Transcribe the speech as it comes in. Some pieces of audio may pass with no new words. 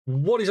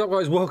What is up,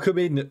 guys? Welcome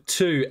in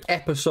to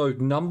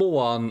episode number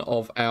 1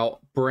 of our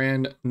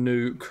brand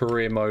new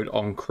career mode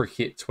on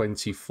Cricket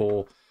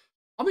 24.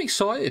 I'm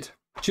excited.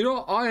 Do you know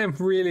what? I am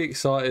really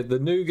excited. The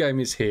new game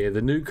is here.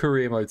 The new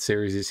career mode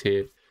series is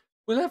here.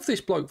 We'll have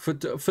this bloke for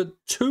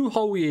 2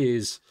 whole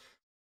years.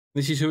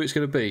 This is who it's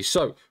going to be.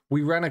 So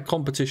we ran a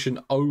competition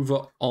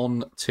over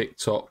on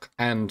TikTok,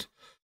 and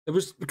there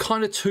was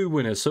kind of 2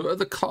 winners. So at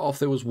the cutoff,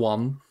 there was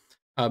one,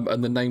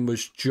 and the name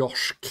was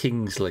Josh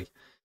Kingsley.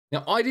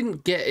 Now, I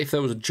didn't get if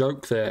there was a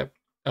joke there,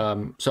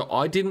 so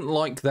I didn't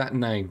like that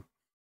name.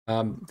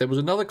 There was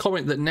another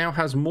comment that now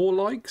has more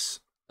likes,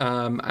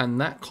 and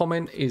that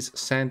comment is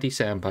Sandy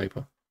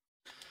Sandpaper.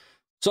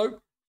 So,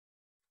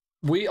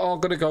 we are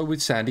going to go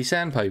with Sandy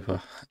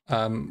Sandpaper.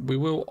 We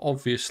will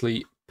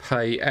obviously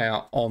pay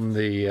out on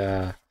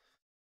the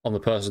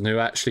person who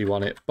actually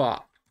won it,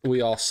 but we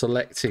are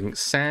selecting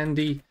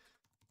Sandy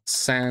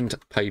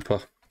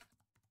Sandpaper.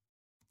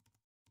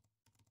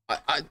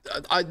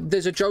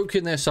 There's a joke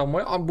in there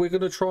somewhere. We're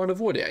going to try and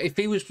avoid it. If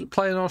he was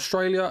playing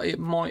Australia, it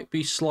might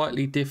be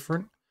slightly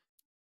different.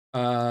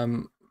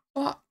 But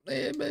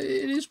it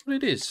is what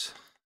it is.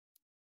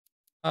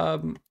 All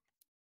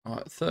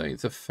right,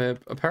 13th of Feb.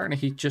 Apparently,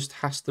 he just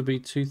has to be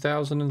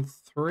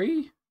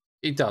 2003.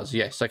 He does,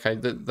 yes. Okay,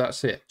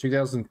 that's it.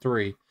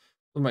 2003.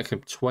 We'll make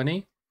him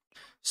 20.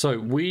 So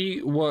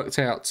we worked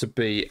out to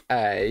be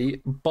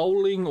a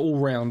bowling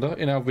all-rounder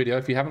in our video.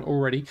 If you haven't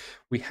already,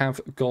 we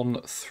have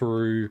gone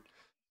through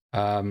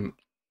who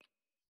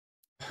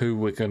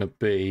we're going to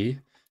be.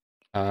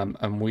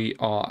 And we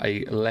are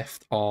a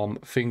left-arm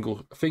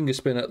finger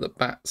spinner that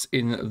bats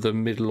in the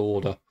middle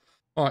order.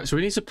 All right, so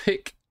we need to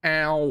pick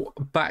our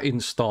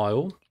batting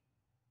style.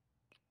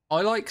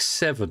 I like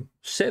 7.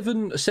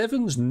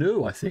 7's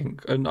new, I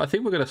think. And I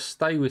think we're going to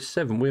stay with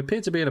 7. We appear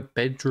to be in a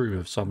bedroom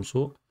of some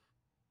sort.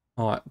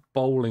 All right,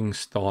 bowling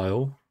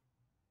style.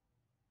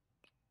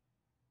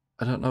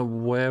 I don't know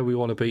where we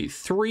want to be.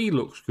 3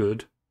 looks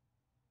good.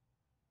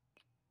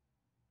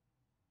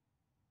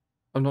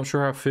 I'm not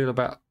sure how I feel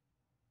about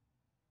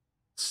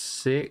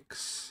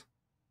 6.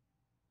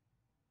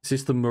 Is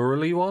this the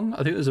Murali one?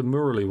 I think there's a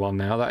Murali one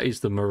now. That is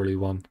the Murali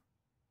one.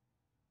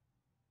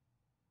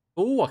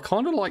 Oh, I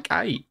kind of like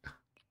 8.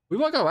 We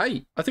might go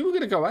 8. I think we're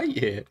going to go 8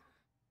 here.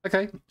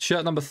 Okay,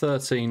 shirt number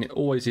 13. It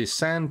always is.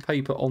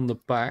 Sandpaper on the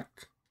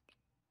back.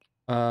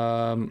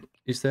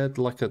 Is there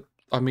like a...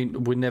 I mean,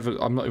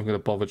 I'm not even going to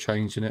bother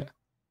changing it.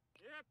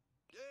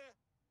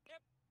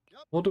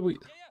 What do we...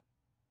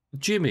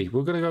 Jimmy.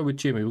 We're going to go with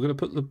Jimmy. We're going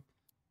to put that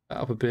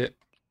up a bit.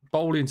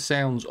 Bowling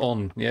sounds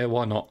on. Yeah,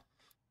 why not?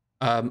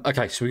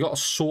 Okay, so we got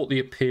to sort the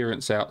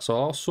appearance out. So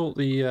I'll sort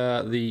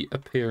the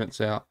appearance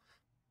out,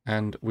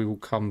 and we will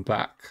come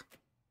back.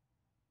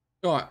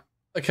 All right.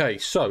 Okay,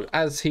 so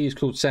as he is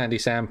called Sandy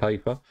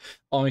Sandpaper,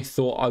 I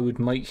thought I would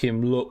make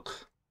him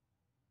look...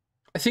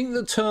 I think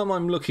the term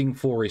I'm looking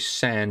for is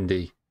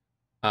sandy.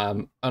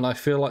 And I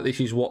feel like this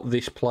is what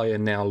this player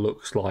now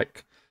looks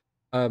like.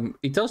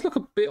 He does look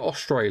a bit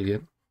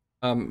Australian.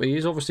 He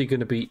is obviously going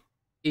to be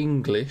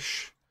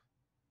English.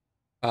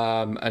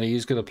 And he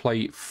is going to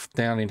play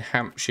down in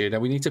Hampshire. Now,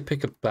 we need to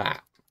pick a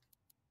bat.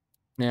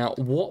 Now,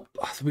 what...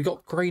 We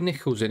got Grey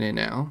Nichols in here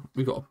now.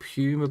 We got a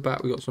Puma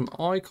bat. We got some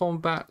Icon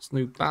bats.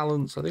 New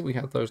Balance. I think we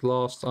had those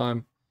last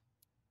time.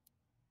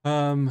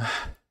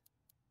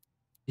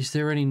 Is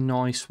there any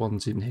nice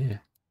ones in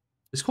here?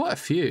 There's quite a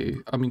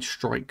few. I mean,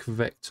 Strike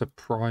Vector,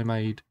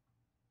 Primeade.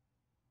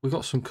 We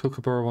got some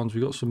Kookaburra ones. We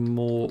got some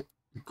more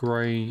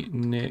Grey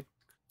Nick.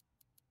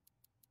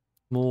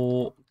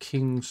 More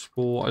King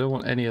Sport. I don't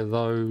want any of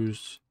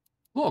those.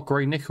 A lot of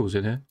Grey Nichols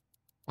in here.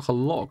 Like a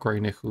lot of Grey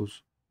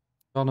Nichols.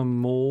 Gun and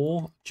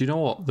More. Do you know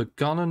what? The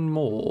Gun and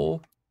More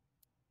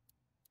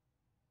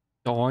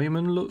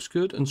Diamond looks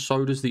good, and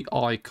so does the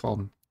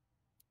Icon.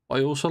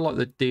 I also like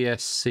the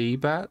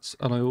DSC bats,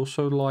 and I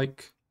also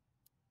like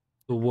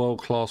the World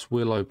Class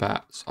Willow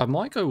bats. I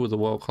might go with the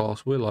World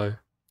Class Willow.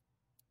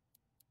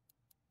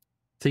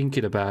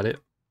 Thinking about it.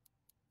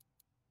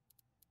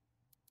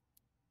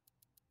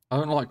 I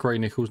don't like Grey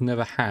Nichols,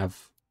 never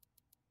have.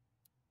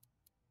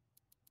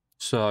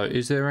 So,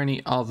 is there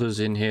any others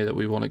in here that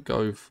we want to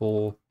go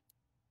for?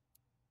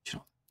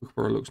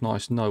 Kookaburra looks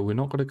nice. No, we're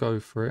not going to go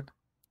for it.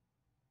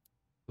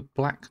 The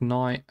Black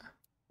Knight.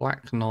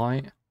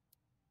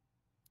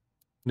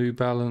 New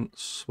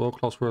Balance, World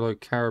Class Willow,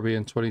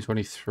 Caribbean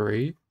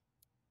 2023.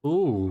 Ooh,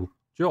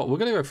 you know what? We're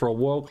going to go for a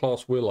World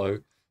Class Willow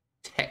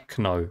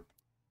Techno.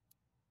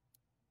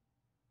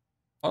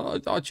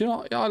 Do you know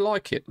what? I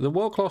like it. The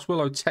World Class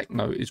Willow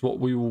Techno is what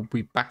we will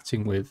be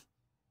batting with.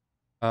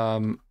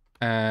 And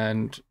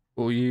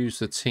we'll use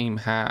the team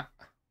hat.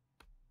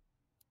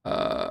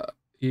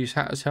 Use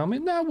hat as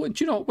helmet. No,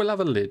 do you know what? We'll have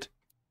a lid.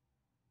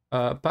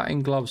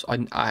 Batting gloves.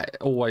 I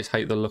always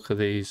hate the look of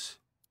these.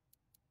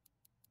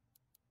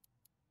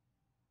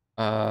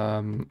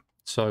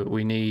 So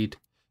we need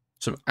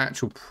some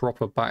actual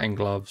proper batting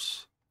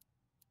gloves.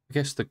 I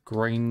guess the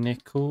Grey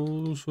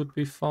Nichols would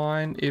be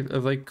fine.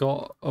 Have they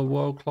got a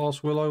World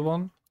Class Willow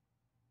one?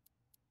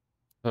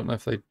 I don't know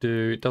if they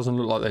do. It doesn't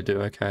look like they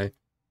do. Okay.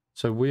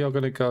 So we are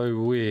going to go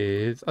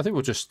with, I think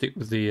we'll just stick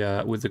with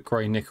the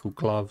grey nickel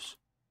gloves.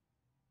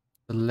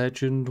 The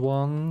legend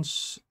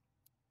ones.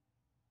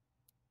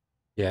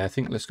 Yeah, I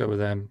think let's go with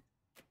them.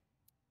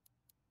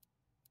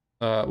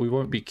 We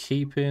won't be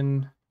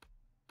keeping.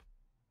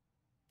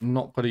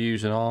 Not going to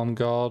use an arm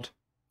guard.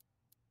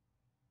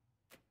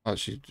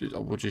 Actually,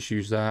 we'll just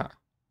use that.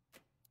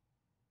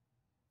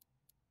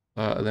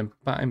 And then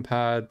batting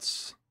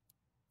pads.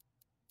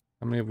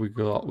 How many have we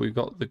got? We've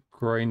got the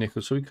grey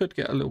nickel. So we could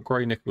get a little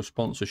grey nickel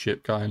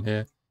sponsorship going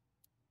here.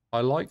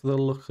 I like the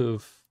look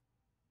of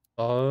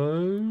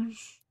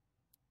those.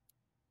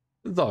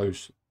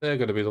 Those. They're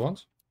going to be the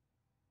ones.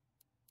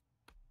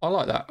 I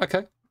like that.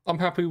 Okay. I'm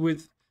happy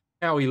with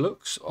how he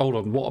looks. Hold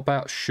on. What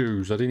about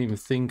shoes? I didn't even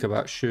think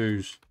about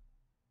shoes.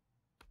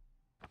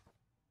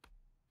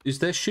 Is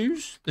there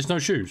shoes? There's no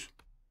shoes.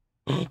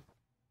 I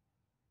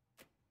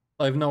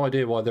have no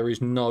idea why there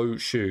is no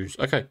shoes.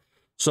 Okay.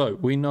 So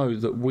we know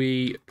that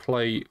we're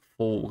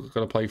going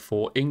to play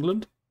for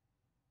England.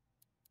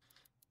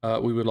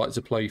 We would like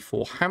to play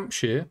for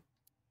Hampshire.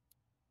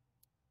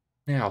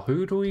 Now,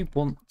 who do we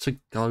want to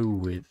go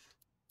with?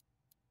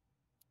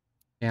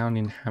 Down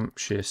in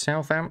Hampshire.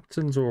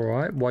 Southampton's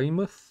alright.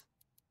 Weymouth.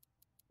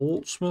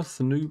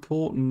 Portsmouth,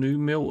 Newport, New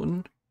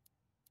Milton.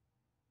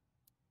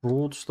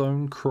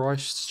 Broadstone,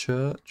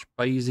 Christchurch,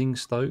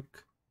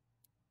 Basingstoke.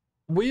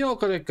 We are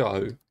going to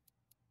go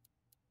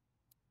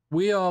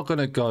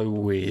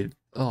with,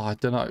 oh, I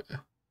don't know,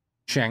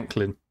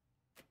 Shanklin.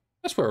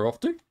 That's where we're off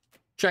to.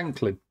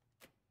 Shanklin.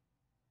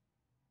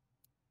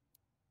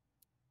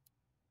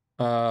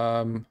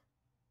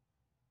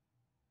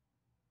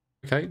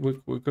 Okay,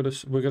 we're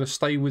gonna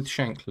stay with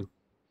Shanklin.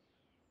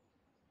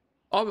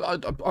 I'm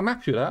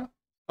happy with that.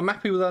 I'm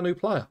happy with our new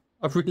player.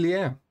 I really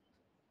am.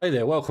 Hey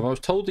there, welcome. I was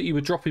told that you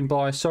were dropping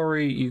by.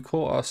 Sorry, you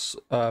caught us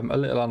a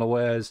little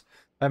unawares.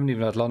 I haven't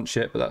even had lunch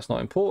yet, but that's not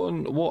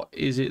important. What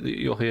is it that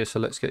you're here? So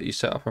let's get you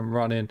set up and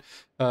running.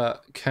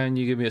 Can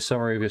you give me a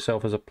summary of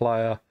yourself as a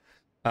player?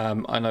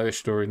 I know you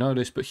should already know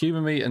this, but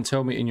humour me and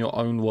tell me in your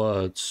own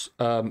words.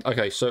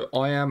 Okay, so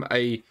I am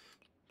a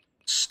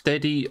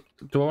steady...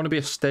 Do I want to be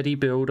a steady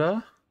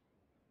builder?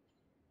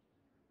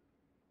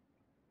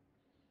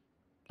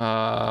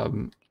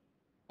 I'm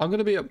going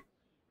to be a...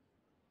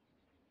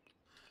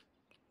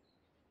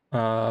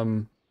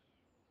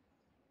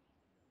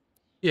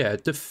 yeah,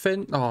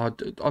 defend. Oh,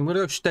 I'm going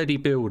to go steady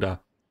builder.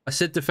 I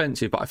said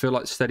defensive, but I feel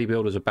like steady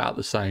builder is about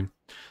the same.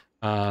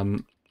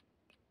 And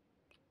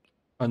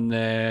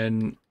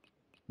then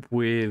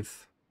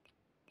with...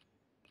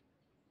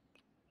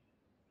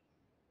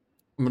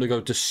 I'm going to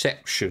go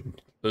deception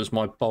as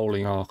my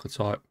bowling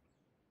archetype.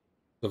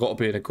 I've got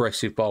to be an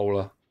aggressive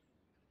bowler.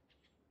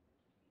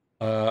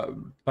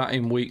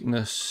 Batting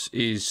weakness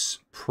is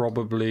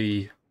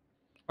probably...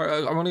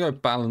 I'm going to go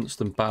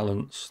balanced and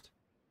balanced.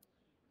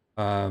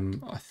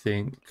 I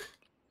think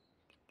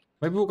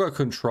maybe we'll go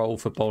control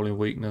for bowling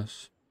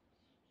weakness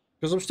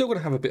because I'm still going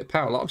to have a bit of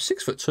power. Like I'm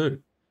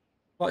 6'2".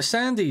 Like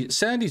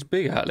Sandy's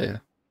big out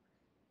there.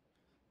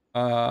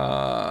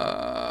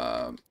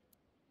 I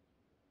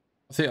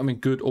think I'm in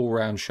good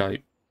all-round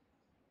shape.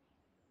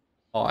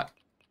 All right.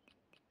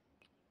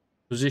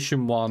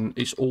 Position 1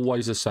 is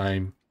always the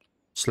same.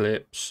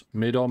 Slips,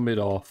 mid on, mid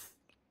off.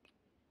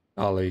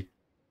 Gully.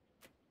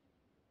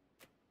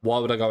 Why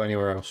would I go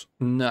anywhere else?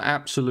 No,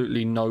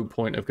 absolutely no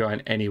point of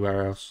going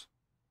anywhere else.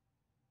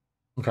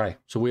 Okay,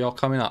 so we are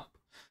coming up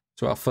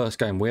to our first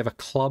game. We have a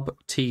Club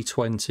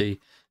T20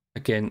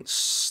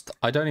 against...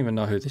 I don't even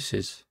know who this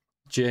is.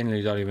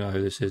 Genuinely don't even know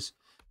who this is.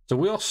 So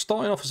we are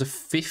starting off as a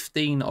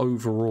 15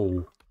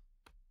 overall,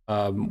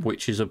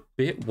 which is a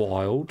bit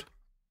wild.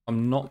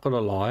 I'm not going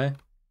to lie.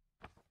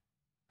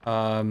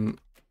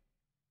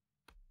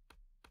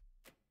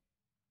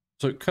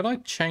 So can I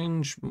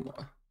change...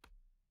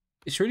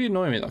 It's really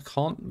annoying me that I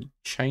can't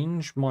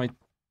change my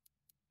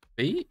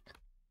feet.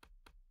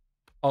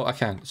 Oh, I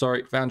can.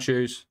 Sorry, found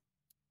shoes.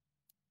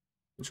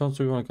 Which ones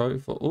do we want to go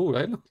for? Oh,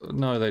 they look...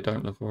 No, they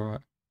don't look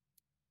alright.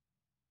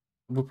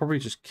 We'll probably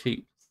just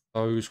keep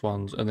those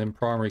ones and then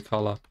primary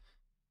colour.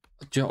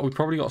 Do you know, we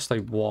probably got to stay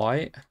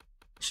white.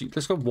 Actually,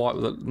 let's go white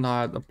with it.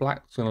 No, the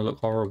black's going to look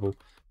horrible.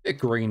 Bit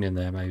of green in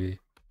there, maybe.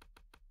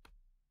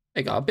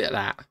 There you go, a bit of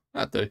that.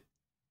 That'd do.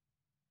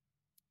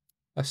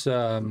 That's,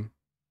 that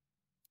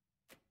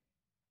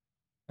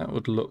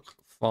would look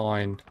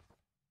fine.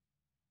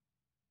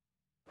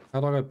 How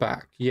do I go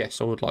back?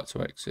 Yes, I would like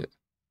to exit.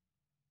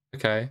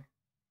 Okay.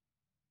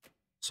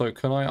 So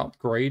can I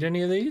upgrade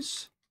any of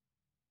these?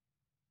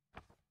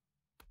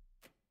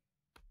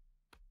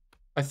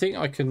 I think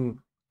I can...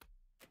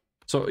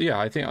 So yeah,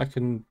 I think I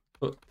can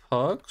put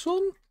perks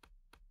on.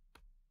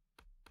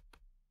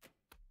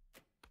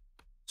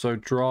 So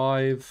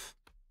drive...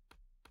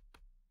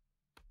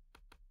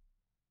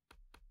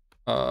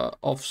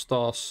 off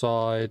star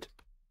side.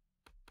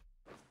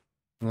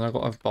 And then I've got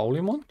to have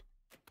bowling one.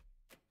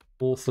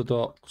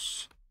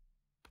 Orthodox.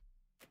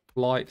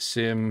 Flight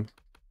sim.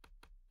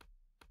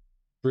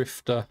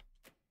 Drifter.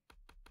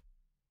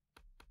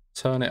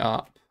 Turn it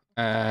up.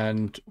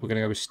 And we're going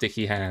to go with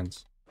sticky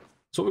hands.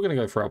 So we're going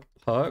to go for our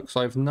perks.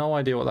 I have no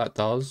idea what that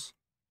does.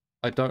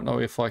 I don't know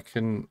if I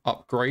can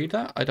upgrade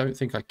that. I don't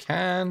think I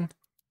can.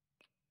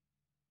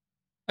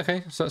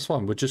 Okay, so that's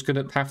fine. We're just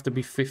going to have to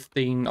be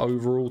 15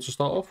 overall to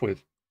start off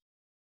with.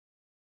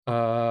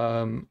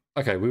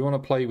 Okay, we want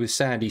to play with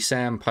Sandy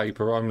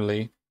Sandpaper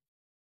only.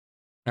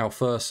 Our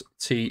first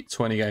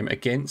T20 game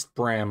against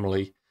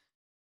Bramley.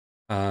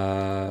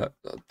 What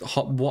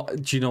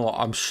do you know what?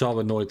 I'm so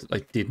annoyed that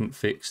they didn't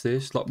fix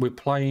this. Like, we're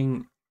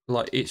playing,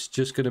 like, it's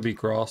just going to be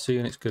grassy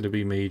and it's going to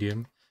be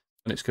medium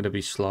and it's going to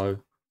be slow.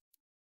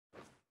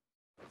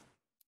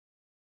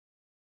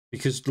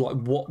 Because, like,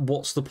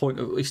 what's the point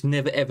of, it's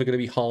never ever going to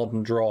be hard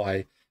and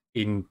dry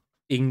in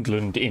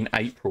England in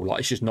April. Like,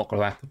 it's just not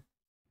going to happen.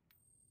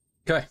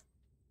 Okay.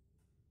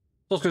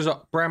 So let's go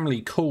up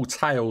Bramley Cool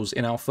Tails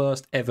in our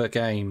first ever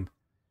game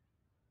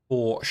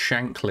for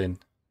Shanklin.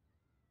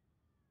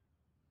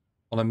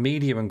 On a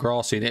medium and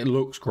grassy, and it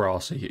looks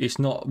grassy. It's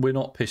not, we're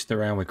not pissing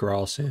around with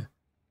grass here.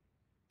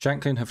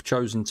 Shanklin have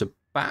chosen to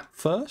bat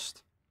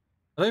first.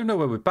 I don't even know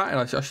where we're batting.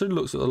 I should have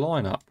looked at the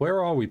lineup.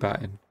 Where are we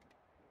batting?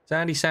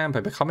 Sandy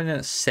Sandpaper coming in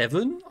at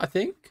 7, I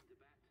think.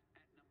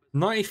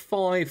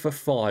 95 for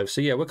 5.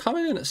 So yeah, we're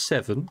coming in at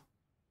 7.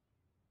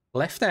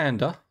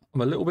 Left-hander.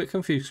 I'm a little bit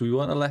confused because we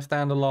weren't a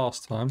left-hander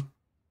last time.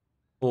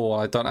 Oh,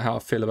 I don't know how I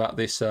feel about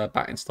this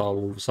batting style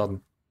all of a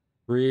sudden.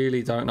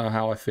 Really don't know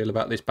how I feel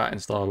about this batting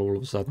style all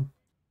of a sudden.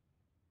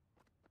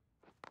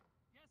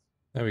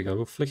 There we go.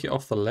 We'll flick it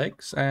off the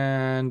legs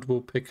and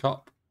we'll pick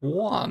up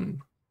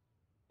 1.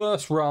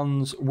 First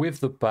runs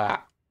with the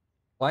bat.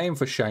 Playing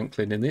for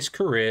Shanklin in this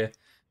career.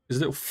 There's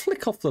a little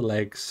flick off the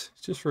legs.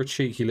 Just for a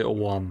cheeky little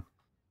 1.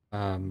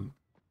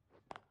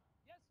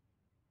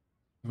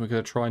 We're going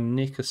to try and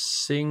nick a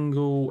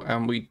single.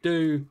 And we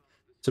do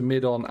to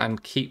mid-on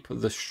and keep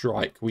the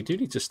strike. We do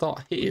need to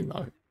start hitting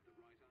though.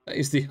 That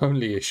is the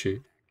only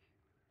issue.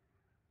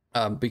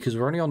 Because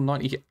we're only on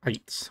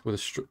 98 with a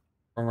strike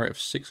rate of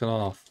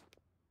 6.5.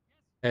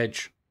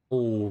 Edge.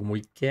 Oh, and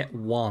we get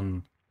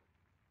 1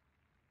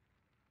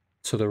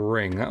 to the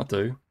ring. That'll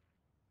do.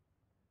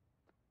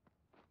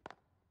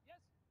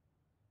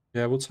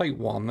 Yeah, we'll take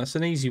 1. That's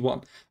an easy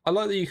 1. I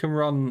like that you can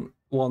run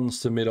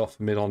 1s to mid-off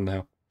and mid-on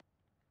now.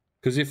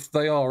 Because if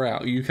they are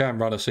out, you can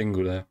run a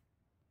single there.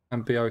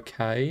 And be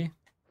okay.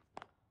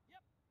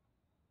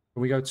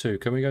 Can we go 2?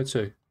 Can we go 2?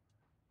 We're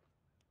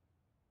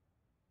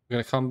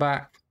going to come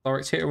back.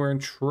 Direct hit, we're in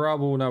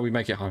trouble. No, we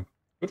make it home.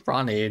 Good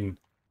run in.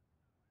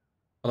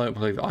 I don't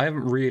believe it. I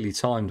haven't really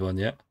timed one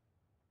yet.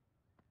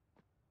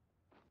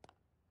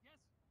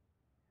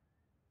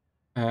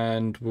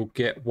 And we'll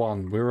get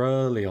 1. We're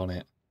early on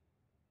it.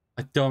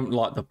 I don't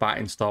like the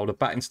batting style. The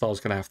batting style is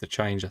going to have to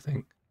change, I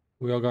think.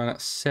 We are going at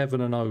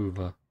 7 and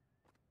over.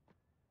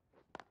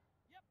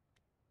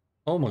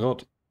 Oh my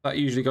god. That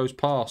usually goes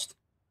past.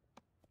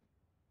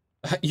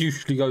 That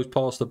usually goes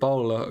past the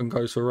bowler and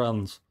goes for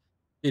runs.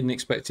 Didn't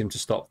expect him to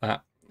stop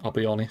that, I'll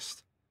be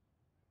honest.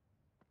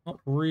 Not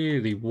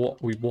really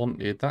what we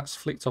wanted. That's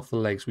flicked off the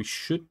legs. We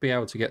should be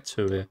able to get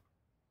 2 here.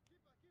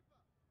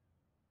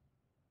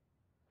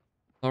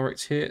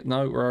 Direct hit.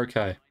 No, we're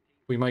okay.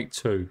 We make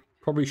 2.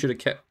 Probably should have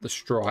kept the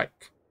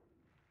strike.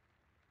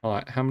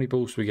 Alright, how many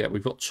balls do we get?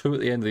 We've got 2 at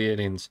the end of the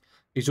innings.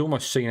 He's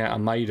almost seen out a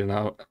maiden,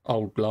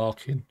 old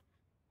Larkin.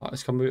 Alright,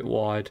 let's come a bit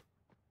wide.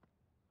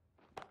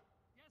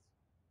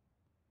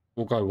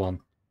 We'll go 1.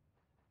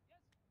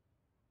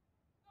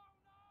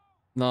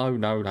 No.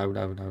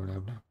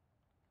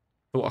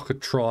 Thought I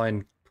could try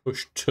and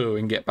push 2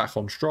 and get back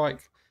on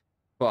strike.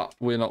 But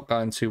we're not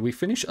going to. We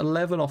finished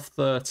 11 off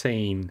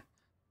 13.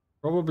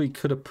 Probably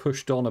could have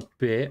pushed on a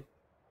bit.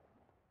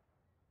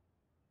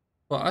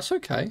 But that's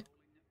okay.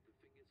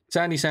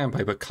 Sandy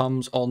Sandpaper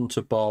comes on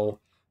to bowl.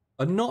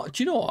 Do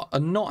you know what? A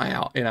not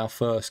out in our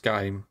first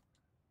game.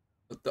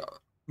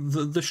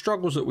 The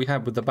struggles that we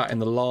had with the bat in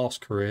the last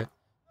career,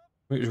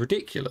 it was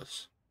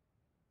ridiculous.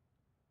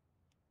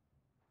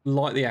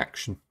 Like the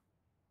action.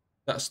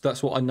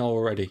 That's what I know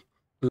already.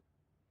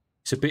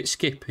 It's a bit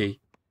skippy.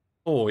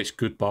 Oh, it's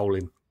good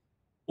bowling.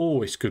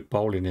 Oh, it's good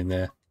bowling in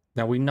there.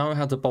 Now we know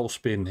how to bowl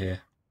spin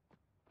here.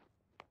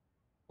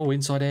 Oh,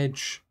 inside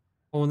edge.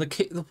 Oh, and the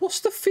kick. What's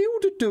the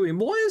fielder doing?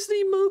 Why hasn't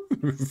he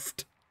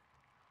moved?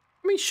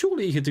 I mean,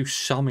 surely he could do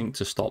something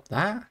to stop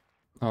that.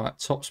 All right,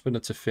 top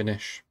spinner to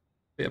finish.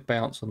 Bit of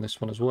bounce on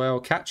this one as well.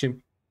 Catch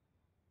him.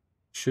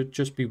 Should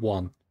just be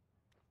 1.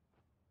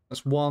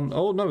 That's 1.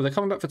 Oh, no, they're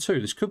coming back for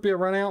 2. This could be a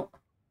run out.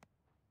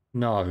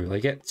 No,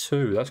 they get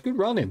 2. That's good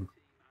running.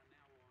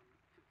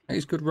 That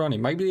is good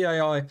running. Maybe the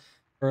AI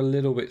are a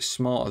little bit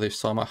smarter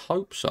this time. I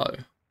hope so.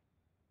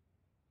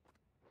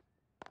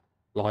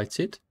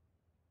 Lighted.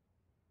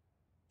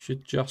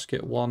 Should just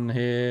get 1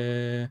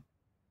 here.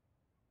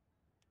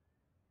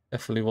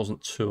 Definitely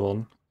wasn't 2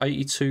 on.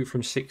 82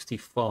 from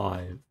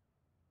 65.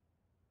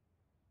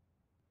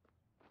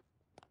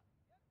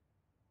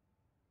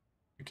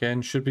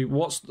 Again, should be...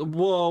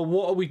 Whoa,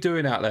 what are we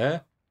doing out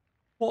there?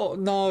 What?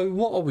 No,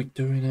 what are we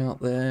doing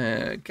out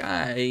there?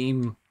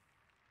 Game.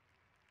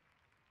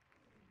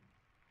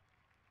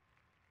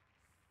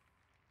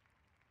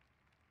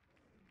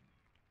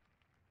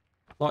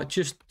 Like,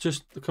 just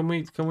can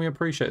we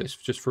appreciate this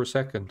just for a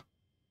second?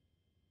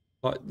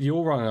 Like,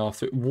 you're running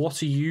after it.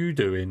 What are you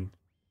doing?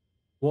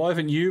 Why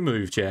haven't you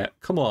moved yet?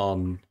 Come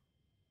on.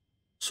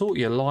 Sort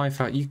your life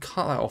out. You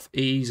cut that off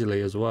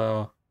easily as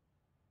well.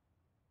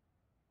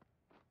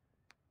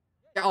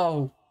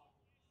 Oh.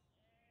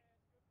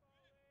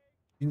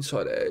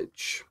 Inside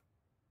edge.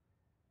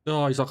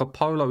 Oh, he's like a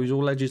polo. He's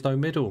all edges, no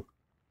middle.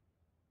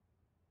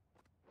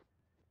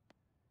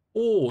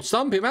 Oh,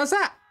 stump him. How's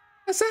that?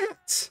 How's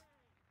that?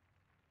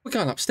 We're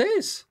going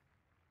upstairs.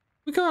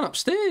 We're going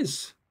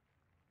upstairs.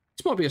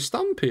 This might be a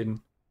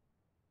stumping.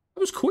 That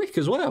was quick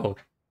as well.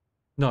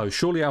 No,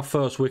 surely our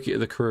first wicket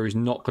of the career is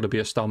not going to be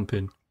a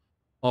stumping.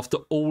 After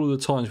all of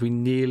the times we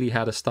nearly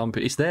had a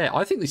stumping. It's there.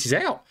 I think this is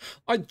out.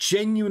 I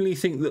genuinely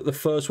think that the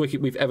first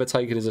wicket we've ever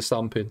taken is a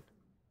stumping.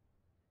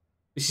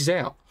 This is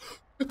out.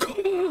 Come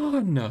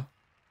on.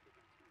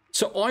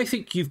 So I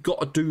think you've got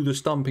to do the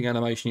stumping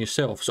animation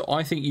yourself. So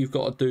I think you've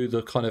got to do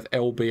the kind of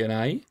LB and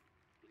A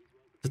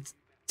to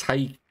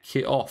take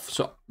it off.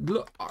 So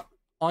look,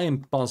 I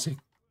am buzzing.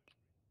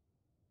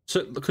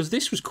 So because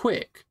this was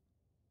quick.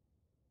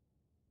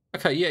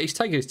 Okay, yeah, he's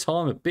taking his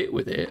time a bit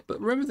with it, but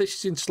remember this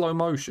is in slow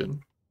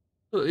motion.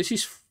 Look, this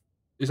is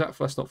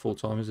that's not full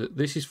time, is it?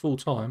 This is full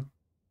time.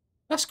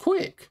 That's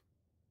quick.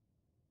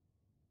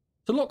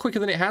 It's a lot quicker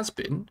than it has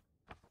been.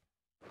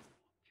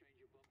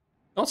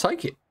 I'll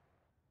take it.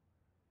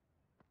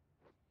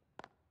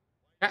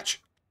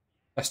 Catch.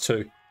 That's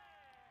two.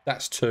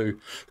 That's two.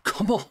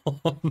 Come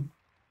on.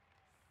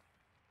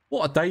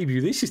 What a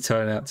debut this is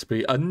turning out to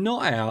be. A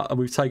not out, and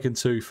we've taken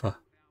two for.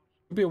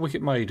 Could be a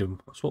wicket maiden.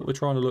 That's what we're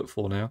trying to look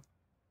for now.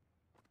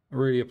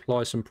 Really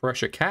apply some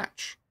pressure.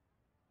 Catch.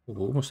 Ooh,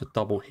 almost a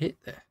double hit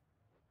there.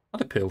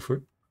 I'd appeal for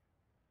it.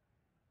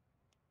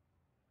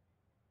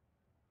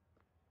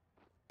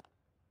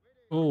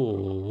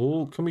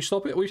 Oh, can we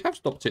stop it? We have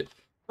stopped it.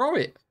 Throw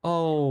it.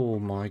 Oh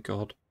my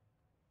god.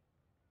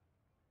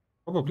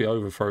 Probably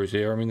overthrows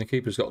here. I mean, the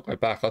keeper's got to go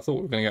back. I thought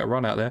we were going to get a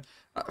run out there.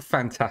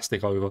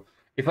 Fantastic over.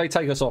 If they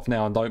take us off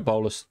now and don't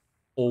bowl us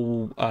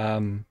all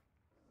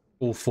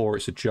four,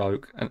 it's a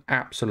joke. An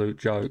absolute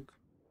joke.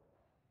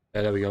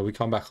 Yeah, there we go. We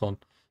come back on.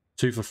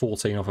 2 for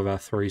 14 off of our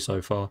 3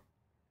 so far.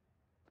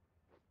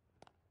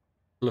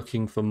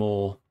 Looking for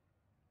more.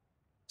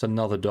 It's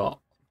another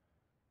dot.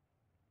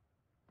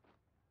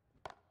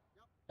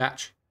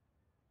 Catch.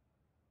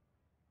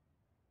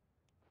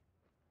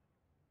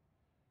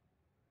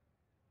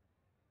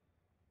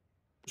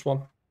 Just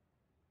one.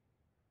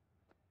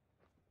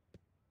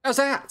 How's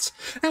that?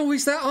 How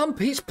is that?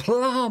 Ump is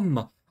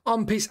plumb.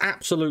 Ump is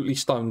absolutely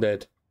stone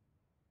dead.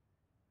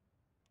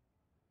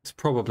 It's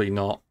probably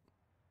not.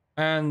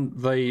 And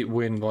they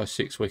win by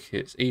 6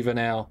 wickets. Even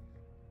now,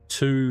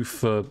 2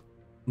 for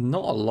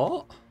not a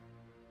lot.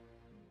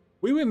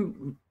 We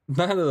win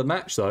man of the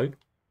match, though.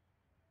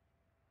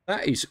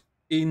 That is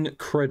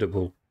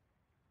incredible.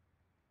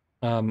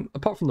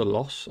 Apart from the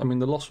loss. I mean,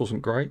 the loss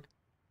wasn't great.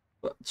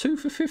 But 2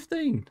 for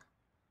 15.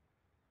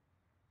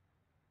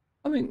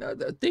 I mean,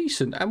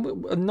 decent. And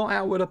we're not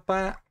out with a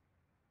bat.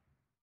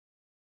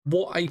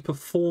 What a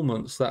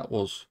performance that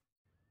was.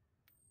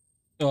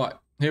 All right.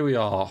 Here we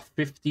are,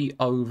 50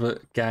 over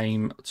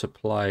game to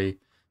play.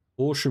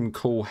 Horsham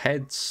call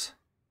heads.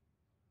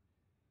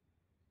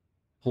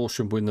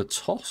 Horsham win the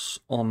toss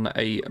on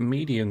a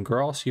medium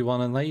grassy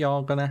one, and they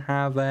are going to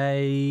have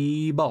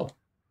a bowl.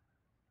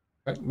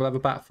 Okay, we'll have a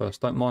bat first,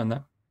 don't mind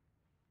that.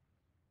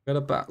 We had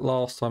a bat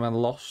last time and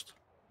lost.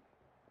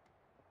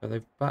 Okay,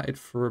 they've batted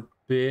for a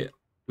bit.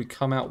 We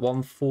come out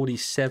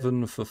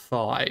 147 for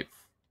 5.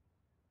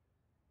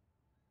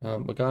 We're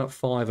going at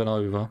 5 and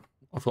over.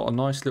 I've got a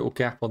nice little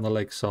gap on the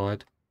leg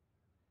side.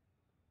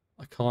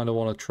 I kind of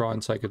want to try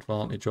and take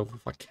advantage of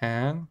if I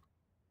can.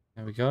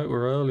 There we go.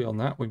 We're early on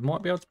that. We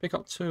might be able to pick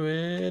up 2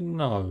 here.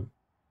 No.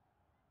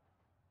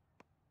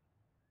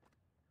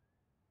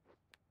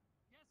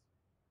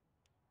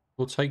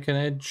 We'll take an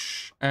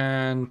edge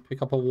and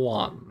pick up a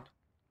 1.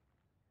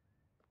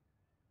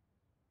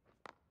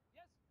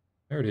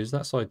 There it is.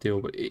 That's ideal,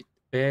 but it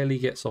barely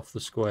gets off the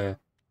square.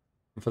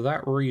 And for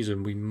that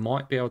reason, we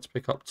might be able to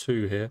pick up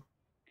 2 here.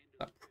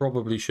 That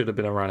probably should have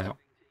been a run out.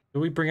 Do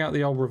we bring out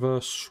the old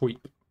reverse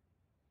sweep?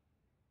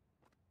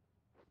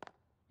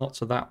 Not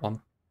to that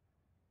one.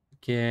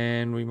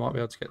 Again, we might be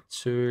able to get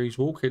 2. He's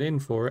walking in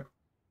for it.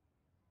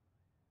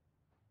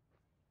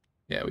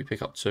 Yeah, we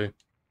pick up 2.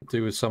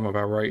 Do with some of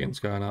our ratings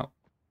going up.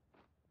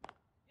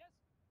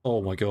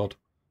 Oh my god.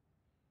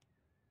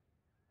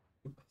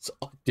 It's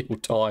ideal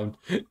time.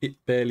 It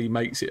barely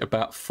makes it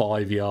about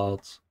 5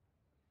 yards.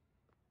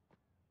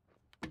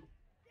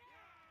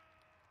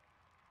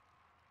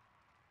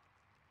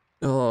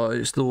 Oh,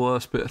 it's the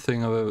worst bit of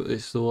thing I've ever.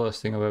 It's the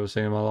worst thing I've ever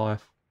seen in my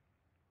life.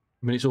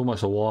 I mean, it's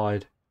almost a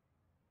wide.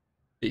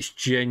 It's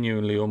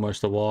genuinely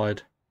almost a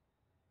wide.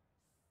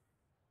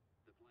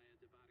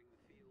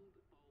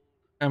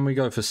 And we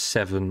go for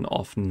 7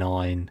 off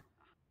 9.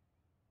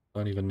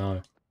 Don't even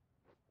know.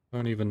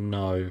 Don't even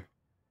know.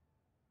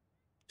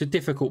 It's a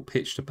difficult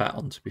pitch to bat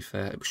on, to be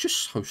fair. It was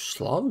just so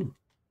slow.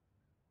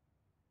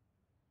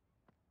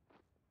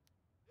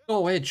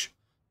 Oh, edge.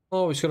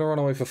 Oh, he's going to run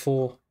away for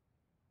 4.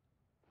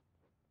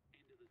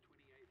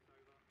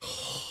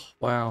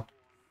 Wow.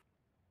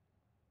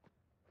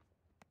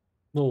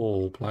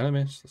 Oh, playing a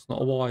miss. That's not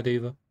a wide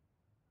either.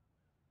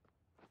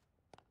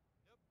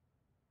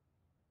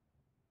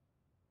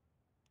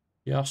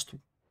 Just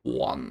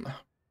 1.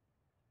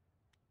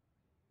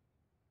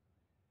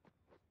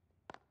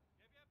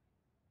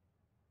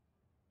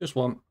 Just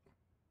 1. I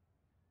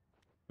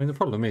mean, the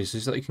problem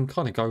is that you can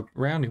kind of go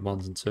round in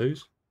 1s and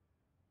 2s.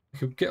 You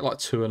could get like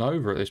 2 and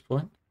over at this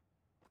point.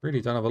 Really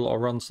don't have a lot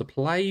of runs to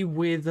play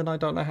with, and I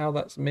don't know how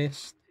that's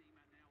missed.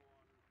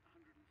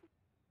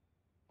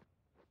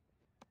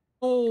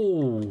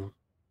 Oh,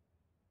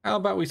 how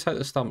about we take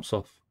the stumps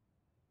off?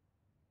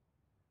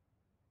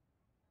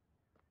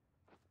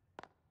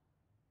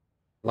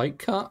 Late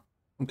cut.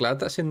 I'm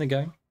glad that's in the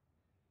game.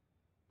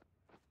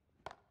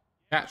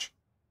 Catch.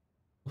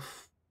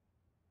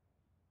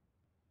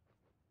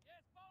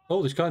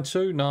 Oh, this going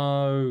 2?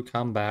 No,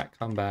 come back,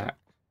 come back.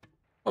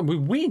 Oh, we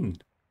win.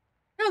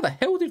 How the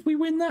hell did we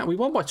win that? We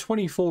won by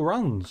 24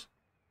 runs.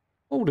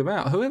 Hold him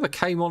out. Whoever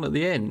came on at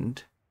the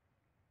end.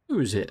 Who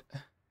was it?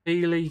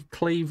 Healy,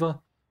 Cleaver.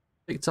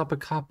 Picked up a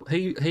couple.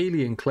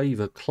 Healy and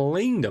Cleaver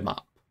cleaned them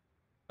up.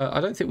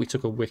 I don't think we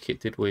took a wicket,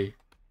 did we?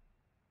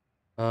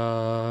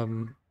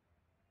 Did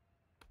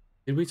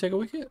we take a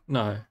wicket?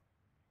 No.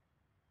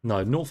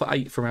 No, 0 for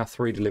 8 from our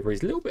 3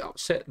 deliveries. A little bit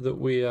upset that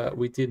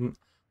we didn't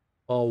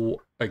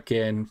bowl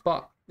again,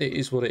 but it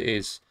is what it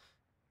is.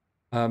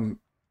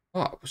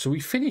 So we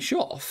finish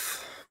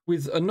off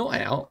with a not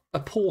out, a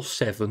poor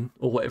 7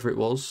 or whatever it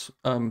was.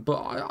 But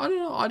I don't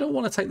know. I don't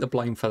want to take the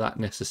blame for that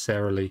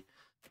necessarily,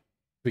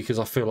 because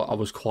I feel like I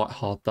was quite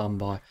hard done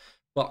by.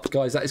 But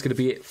guys, that is going to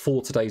be it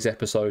for today's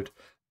episode.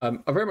 I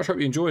very much hope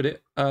you enjoyed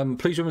it.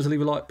 Please remember to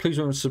leave a like. Please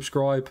remember to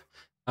subscribe.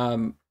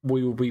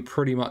 We will be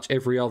pretty much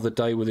every other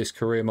day with this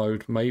career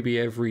mode, maybe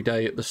every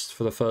day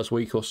for the first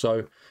week or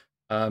so.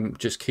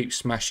 Just keep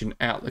smashing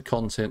out the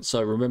content.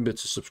 So remember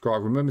to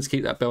subscribe. Remember to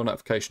keep that bell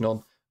notification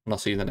on, and I'll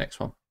see you in the next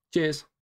one. Cheers.